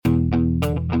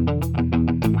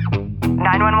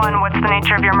the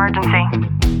nature of your emergency?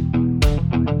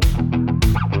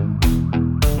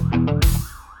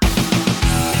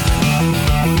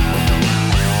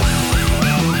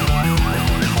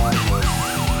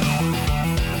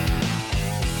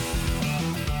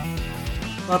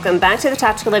 Welcome back to the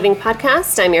Tactical Living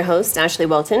Podcast. I'm your host, Ashley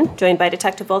Wilton, joined by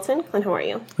Detective Wilton. Clint, how are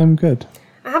you? I'm good.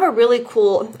 I have a really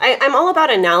cool... I'm all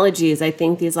about analogies, I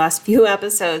think, these last few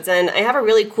episodes, and I have a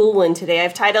really cool one today.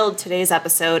 I've titled today's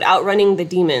episode, Outrunning the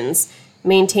Demons,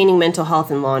 Maintaining Mental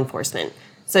Health in Law Enforcement.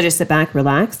 So just sit back,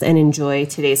 relax, and enjoy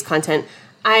today's content.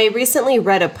 I recently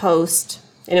read a post,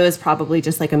 and it was probably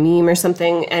just like a meme or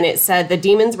something, and it said, the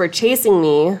demons were chasing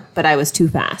me, but I was too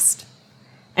fast.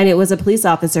 And it was a police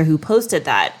officer who posted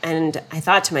that. And I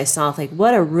thought to myself, like,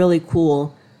 what a really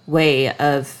cool way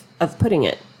of putting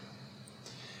it.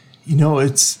 You know,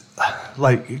 it's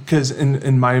like, because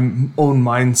in my own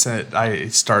mindset, I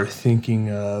start thinking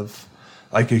of,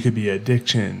 like, it could be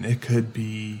addiction. It could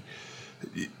be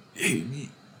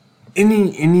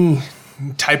any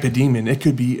type of demon. It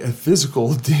could be a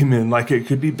physical demon. Like, it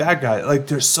could be bad guy. Like,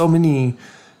 there's so many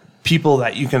people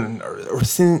that you can, or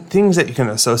things that you can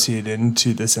associate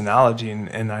into this analogy,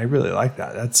 and I really like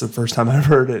that. That's the first time I've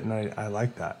heard it, and I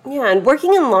like that. Yeah, and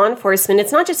working in law enforcement,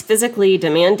 it's not just physically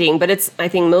demanding, but it's, I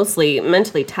think, mostly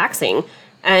mentally taxing.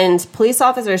 And police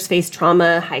officers face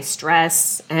trauma, high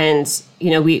stress, and,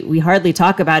 you know, we hardly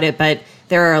talk about it, but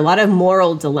there are a lot of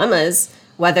moral dilemmas,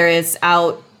 whether it's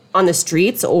out on the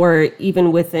streets or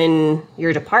even within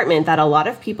your department, that a lot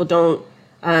of people don't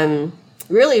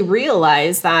really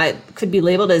realize that could be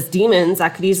labeled as demons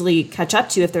that could easily catch up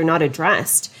to if they're not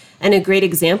addressed. And a great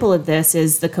example of this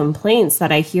is the complaints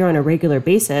that I hear on a regular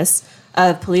basis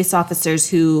of police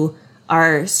officers who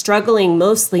are struggling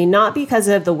mostly not because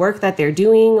of the work that they're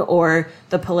doing or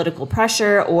the political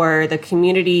pressure or the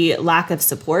community lack of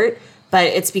support, but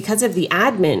it's because of the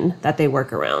admin that they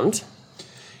work around.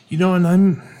 You know,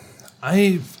 and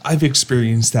I've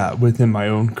experienced that within my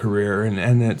own career,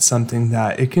 and it's something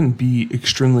that it can be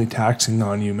extremely taxing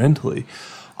on you mentally.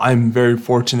 I'm very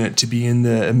fortunate to be in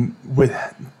an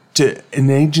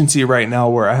agency right now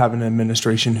where I have an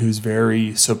administration who's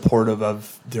very supportive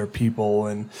of their people,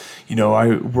 and you know,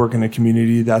 I work in a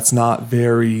community that's not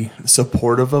very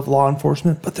supportive of law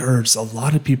enforcement, but there's a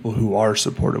lot of people who are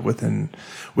supportive within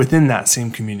that same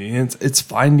community, and it's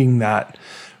finding that,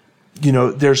 you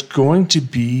know, there's going to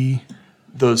be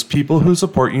those people who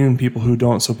support you and people who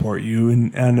don't support you.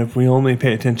 And if we only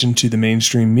pay attention to the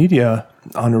mainstream media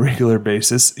on a regular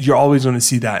basis, you're always going to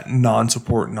see that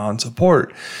non-support.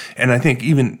 And I think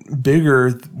even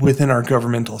bigger within our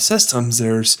governmental systems,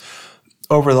 there's,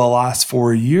 over the last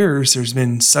 4 years, there's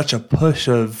been such a push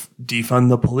of defund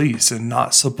the police and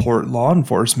not support law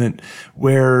enforcement,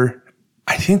 where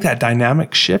I think that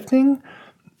dynamic shifting,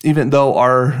 even though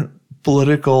our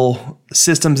political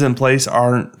systems in place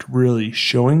aren't really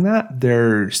showing that.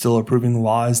 They're still approving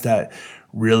laws that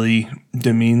really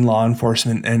demean law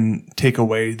enforcement and take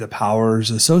away the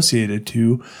powers associated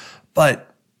to.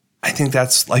 But I think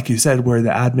that's, like you said, where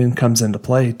the admin comes into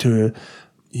play to,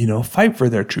 you know, fight for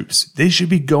their troops. They should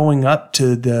be going up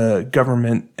to the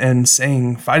government and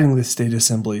saying, fighting the state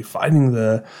assembly, fighting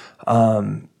the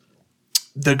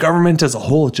government as a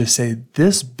whole, just say,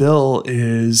 this bill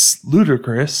is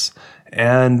ludicrous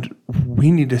and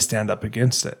we need to stand up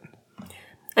against it.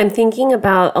 I'm thinking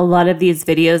about a lot of these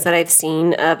videos that I've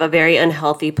seen of a very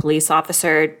unhealthy police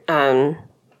officer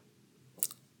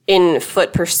in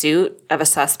foot pursuit of a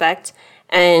suspect.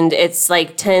 And it's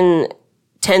like 10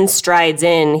 strides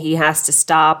in, he has to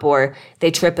stop, or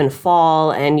they trip and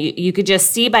fall. And you could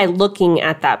just see by looking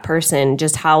at that person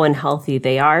just how unhealthy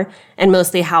they are and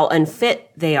mostly how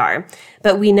unfit they are.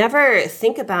 But we never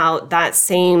think about that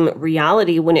same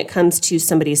reality when it comes to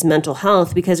somebody's mental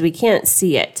health because we can't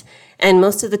see it. And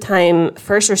most of the time,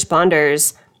 first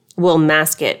responders will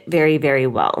mask it very, very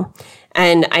well.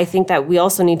 And I think that we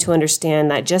also need to understand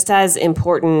that just as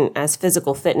important as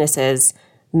physical fitness is,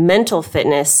 mental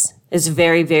fitness is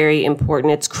very, very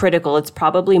important. It's critical. It's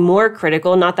probably more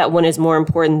critical, not that one is more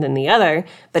important than the other,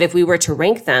 but if we were to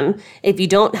rank them, if you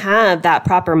don't have that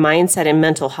proper mindset in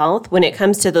mental health when it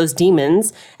comes to those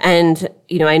demons, and,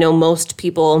 you know, I know most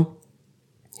people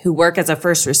who work as a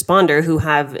first responder who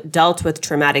have dealt with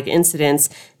traumatic incidents,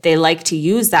 they like to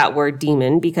use that word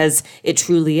demon because it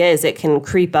truly is. It can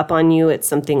creep up on you. It's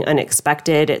something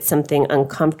unexpected. It's something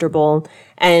uncomfortable.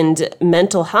 And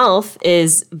mental health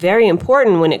is very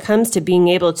important when it comes to being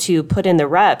able to put in the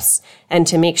reps and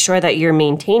to make sure that you're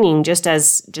maintaining just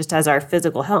as our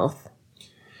physical health.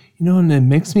 You know, and it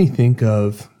makes me think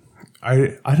of,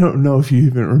 I don't know if you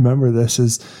even remember this,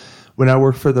 is when I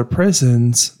worked for the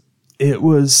prisons, it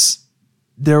was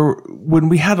when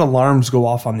we had alarms go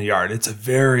off on the yard, it's a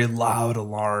very loud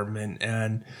alarm,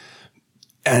 and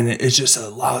it's just a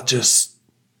loud, just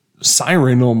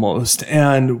siren almost.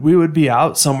 And we would be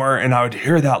out somewhere and I would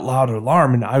hear that loud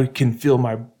alarm and I can feel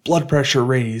my blood pressure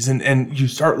raise, and you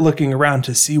start looking around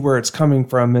to see where it's coming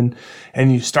from,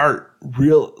 and you start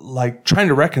trying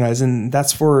to recognize, and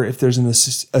that's for if there's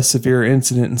a severe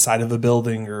incident inside of a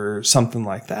building or something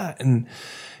like that. And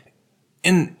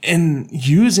in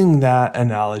using that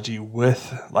analogy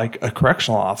with like a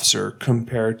correctional officer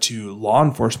compared to law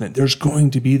enforcement, there's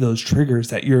going to be those triggers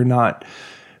that you're not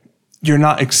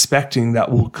expecting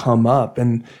that will come up.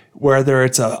 And whether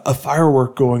it's a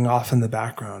firework going off in the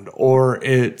background, or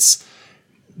it's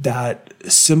that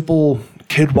simple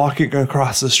kid walking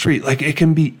across the street, like it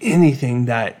can be anything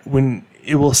that when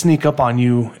it will sneak up on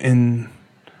you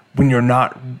when you're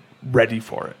not ready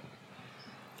for it.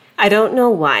 I don't know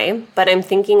why, but I'm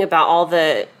thinking about all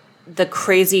the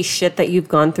crazy shit that you've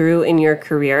gone through in your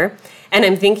career. And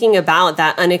I'm thinking about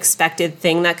that unexpected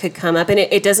thing that could come up. And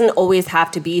it doesn't always have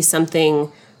to be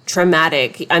something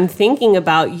traumatic. I'm thinking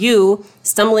about you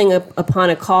stumbling upon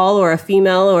a call or a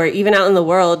female, or even out in the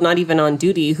world, not even on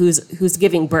duty, who's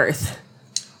giving birth.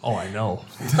 Oh, I know.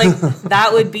 Like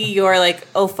that would be your like,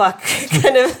 oh fuck,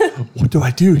 kind of. What do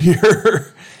I do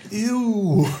here?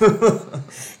 Ew.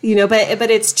 But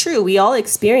it's true. We all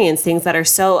experience things that are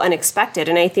so unexpected.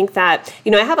 And I think that,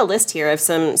 I have a list here of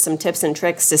some tips and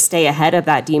tricks to stay ahead of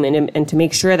that demon and to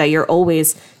make sure that you're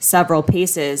always several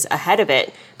paces ahead of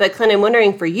it. But Clint, I'm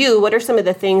wondering for you, what are some of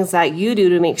the things that you do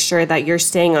to make sure that you're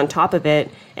staying on top of it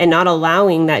and not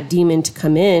allowing that demon to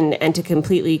come in and to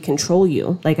completely control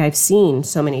you, like I've seen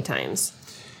so many times?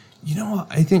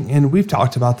 I think, and we've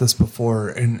talked about this before,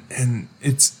 and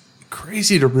it's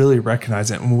crazy to really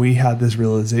recognize it when we had this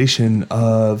realization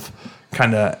of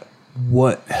kind of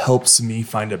what helps me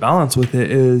find a balance with it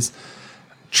is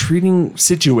treating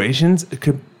situations.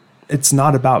 It's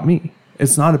not about me.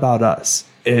 It's not about us.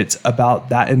 It's about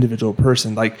that individual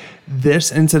person. Like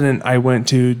this incident I went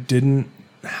to didn't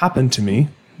happen to me.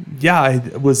 Yeah, I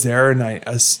was there and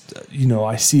I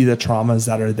see the traumas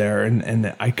that are there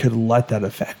and I could let that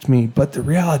affect me. But the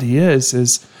reality is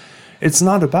it's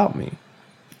not about me.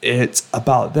 It's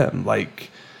about them. Like,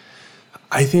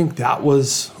 I think that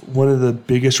was one of the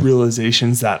biggest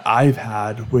realizations that I've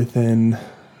had within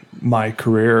my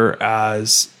career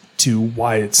as to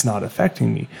why it's not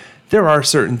affecting me. There are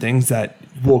certain things that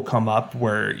will come up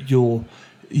where you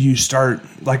start,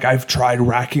 like I've tried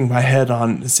racking my head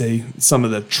on, say, some of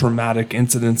the traumatic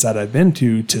incidents that I've been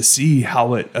to see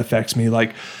how it affects me.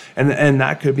 Like, and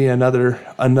that could be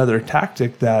another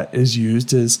tactic that is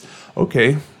used is,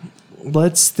 okay,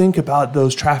 let's think about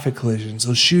those traffic collisions,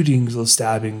 those shootings, those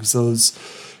stabbings, those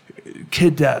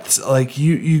kid deaths. Like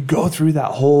you go through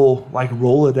that whole like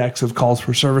Rolodex of calls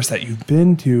for service that you've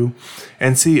been to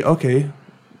and see, okay,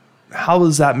 how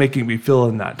is that making me feel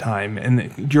in that time?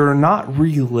 And you're not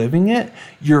reliving it.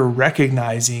 You're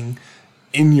recognizing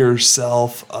in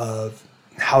yourself of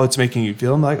how it's making you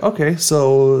feel. I'm like, okay,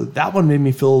 so that one made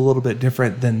me feel a little bit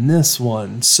different than this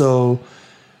one. So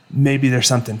maybe there's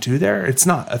something to there. It's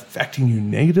not affecting you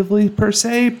negatively per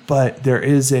se, but there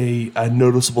is a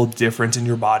noticeable difference in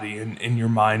your body and in your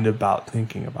mind about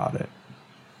thinking about it.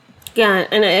 Yeah,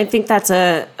 and I think that's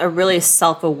a really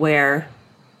self-aware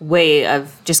way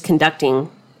of just conducting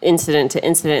incident to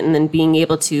incident and then being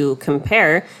able to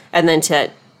compare and then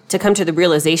to come to the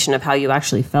realization of how you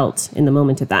actually felt in the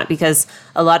moment of that. Because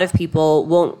a lot of people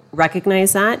won't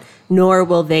recognize that, nor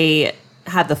will they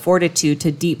have the fortitude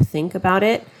to deep think about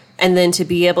it and then to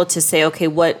be able to say, okay,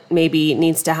 what maybe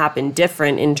needs to happen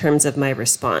different in terms of my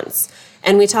response.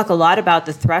 And we talk a lot about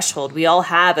the threshold. We all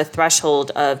have a threshold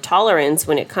of tolerance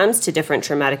when it comes to different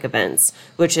traumatic events,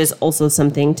 which is also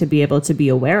something to be able to be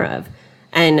aware of.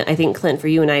 And I think, Clint, for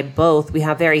you and I both, we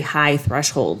have very high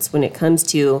thresholds when it comes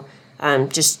to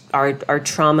just our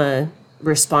trauma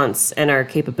response and our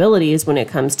capabilities when it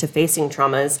comes to facing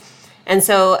traumas. And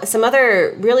so some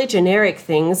other really generic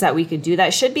things that we could do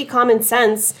that should be common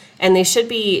sense and they should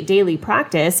be daily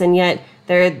practice, and yet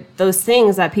there are those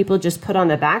things that people just put on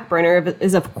the back burner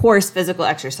is, of course, physical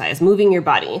exercise, moving your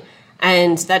body.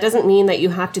 And that doesn't mean that you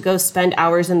have to go spend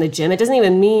hours in the gym. It doesn't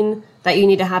even mean that you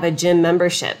need to have a gym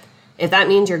membership. If that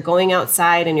means you're going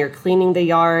outside and you're cleaning the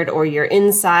yard, or you're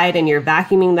inside and you're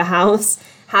vacuuming the house,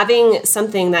 having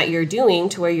something that you're doing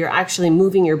to where you're actually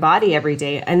moving your body every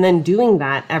day and then doing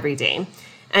that every day.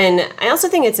 And I also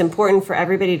think it's important for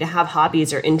everybody to have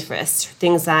hobbies or interests,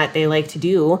 things that they like to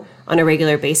do on a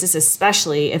regular basis,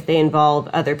 especially if they involve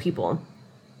other people.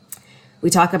 We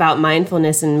talk about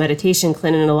mindfulness and meditation,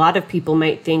 Clint, and a lot of people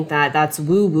might think that that's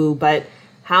woo-woo, but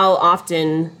how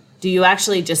often do you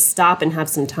actually just stop and have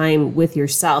some time with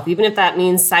yourself? Even if that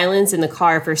means silence in the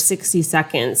car for 60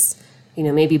 seconds,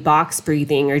 maybe box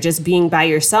breathing or just being by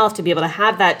yourself to be able to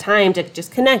have that time to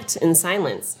just connect in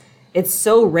silence. It's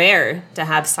so rare to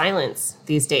have silence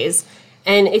these days.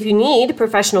 And if you need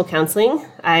professional counseling,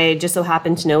 I just so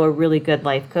happen to know a really good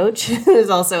life coach who's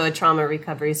also a trauma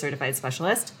recovery certified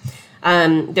specialist.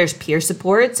 There's peer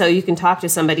support, so you can talk to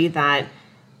somebody that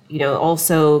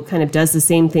also kind of does the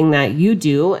same thing that you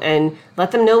do and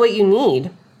let them know what you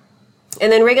need.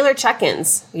 And then regular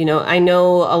check-ins. I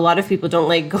know a lot of people don't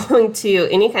like going to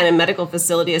any kind of medical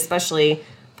facility, especially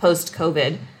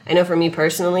post-COVID. I know for me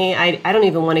personally, I don't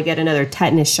even want to get another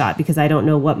tetanus shot because I don't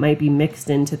know what might be mixed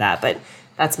into that. But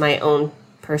that's my own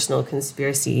personal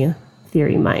conspiracy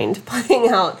theory mind playing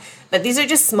out. But these are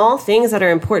just small things that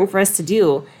are important for us to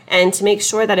do, and to make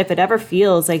sure that if it ever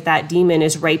feels like that demon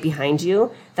is right behind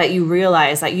you, that you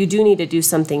realize that you do need to do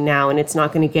something now, and it's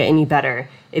not going to get any better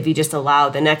if you just allow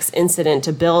the next incident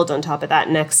to build on top of that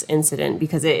next incident,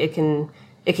 because it can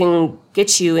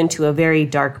get you into a very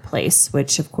dark place,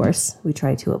 which of course we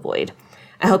try to avoid.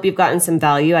 I hope you've gotten some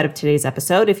value out of today's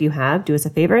episode. If you have, do us a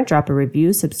favor and drop a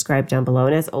review, subscribe down below,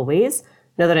 and as always,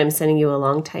 know that I'm sending you a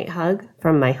long, tight hug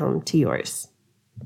from my home to yours.